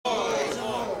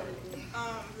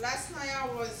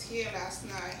was here last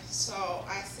night, so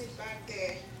I sit back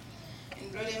there,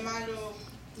 and Brother Malo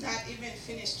not even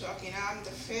finished talking. I'm the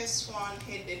first one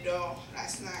hit the door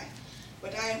last night.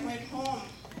 But I went home.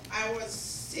 I was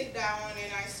sit down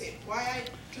and I said, why I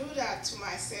do that to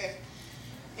myself?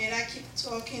 And I keep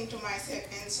talking to myself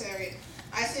and say,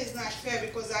 I say it's not fair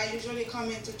because I usually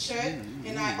come into church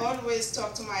and I always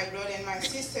talk to my brother and my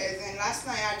sisters. And last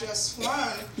night I just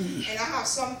won and I have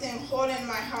something holding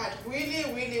my heart really,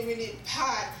 really, really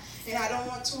bad. And I don't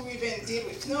want to even deal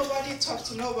with nobody, talk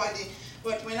to nobody.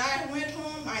 But when I went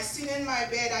home, I sit in my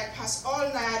bed, I pass all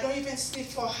night, I don't even sleep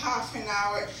for half an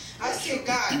hour. I say,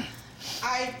 God,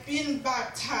 I've been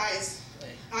baptized.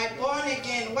 I'm born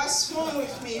again. What's wrong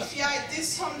with me? If I did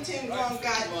something wrong,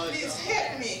 God, please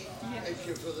help me. Thank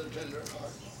you for the tender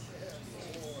heart.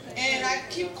 And I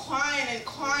keep crying and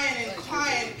crying and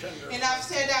crying. And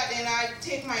after that, and I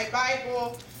take my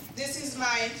Bible. This is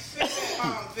my favorite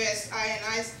verse.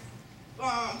 I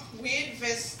read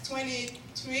verse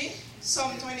 23,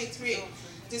 Psalm 23.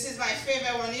 This is my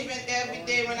favorite one. Even every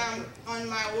day when I'm on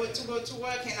my road to go to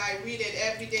work, and I read it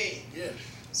every day. Yes.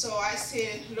 So I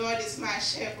said, Lord is my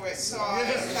shepherd. So I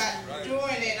start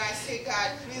doing it. I say,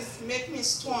 God, please make me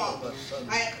strong.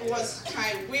 I was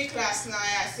kind of weak last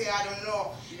night. I said, I don't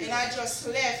know. And I just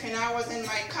left, and I was in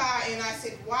my car, and I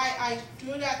said, why I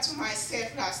do that to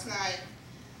myself last night?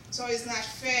 So it's not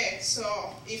fair.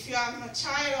 So if you are a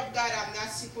child of God, I'm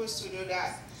not supposed to do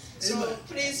that. So Amen.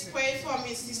 Please pray for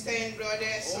me, sister and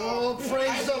brother. So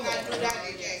praise I will not do that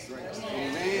again.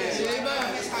 Amen.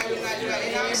 I will not do that.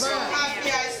 And I'm so happy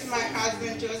I see my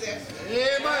husband Joseph.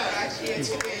 Amen. Here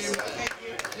today. So